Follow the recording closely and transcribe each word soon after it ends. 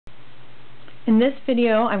In this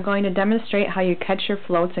video, I'm going to demonstrate how you catch your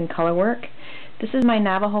floats in color work. This is my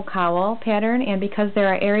Navajo Cowl pattern, and because there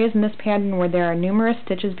are areas in this pattern where there are numerous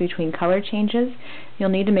stitches between color changes, you'll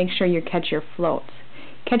need to make sure you catch your floats.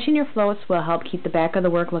 Catching your floats will help keep the back of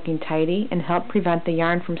the work looking tidy and help prevent the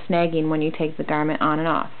yarn from snagging when you take the garment on and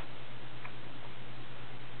off.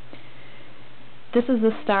 This is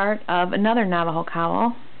the start of another Navajo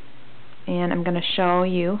Cowl, and I'm going to show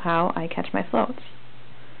you how I catch my floats.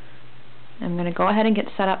 I'm going to go ahead and get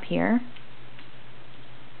set up here.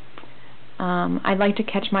 I'd like to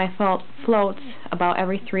catch my floats about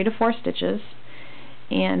every 3 to 4 stitches,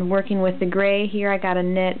 and working with the gray here I got to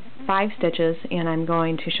knit 5 stitches, and I'm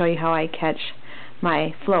going to show you how I catch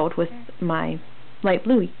my float with my light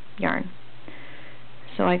blue yarn.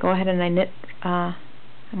 So I go ahead and I knit, I'm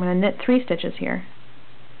going to knit 3 stitches here,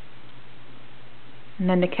 and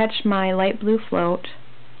then to catch my light blue float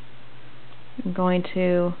I'm going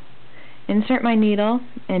to insert my needle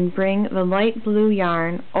and bring the light blue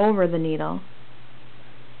yarn over the needle.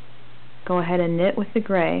 Go ahead and knit with the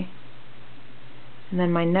gray, and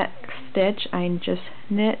then my next stitch I just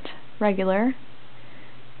knit regular,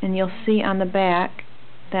 and you'll see on the back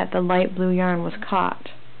that the light blue yarn was caught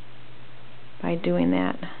by doing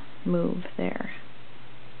that move there.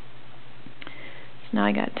 So now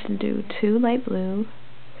I got to do 2 light blue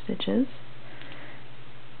stitches.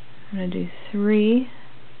 I'm going to do 3.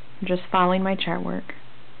 I'm just following my chart work.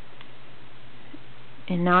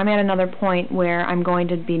 And now I'm at another point where I'm going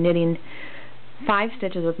to be knitting 5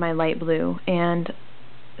 stitches with my light blue, and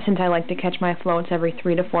since I like to catch my floats every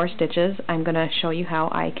 3 to 4 stitches, I'm going to show you how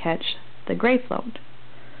I catch the gray float.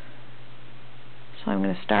 So I'm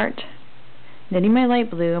going to start knitting my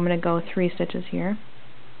light blue. I'm going to go 3 stitches here.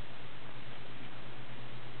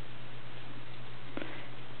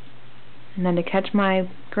 And then to catch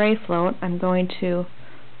my gray float, I'm going to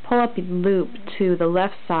pull up the loop to the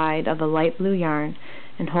left side of the light blue yarn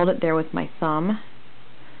and hold it there with my thumb.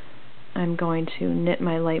 I'm going to knit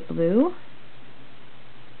my light blue,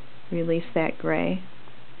 release that gray,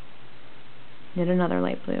 knit another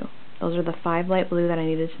light blue. Those are the 5 light blue that I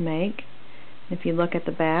needed to make. If you look at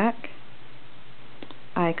the back,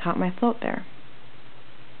 I caught my float there.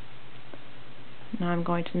 Now I'm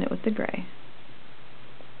going to knit with the gray,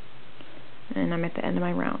 and I'm at the end of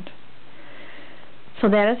my round. So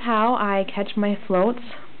that is how I catch my floats,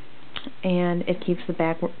 and it keeps the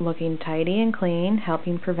back looking tidy and clean,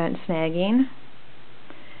 helping prevent snagging.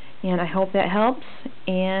 And I hope that helps,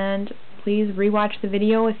 and please rewatch the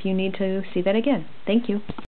video if you need to see that again. Thank you.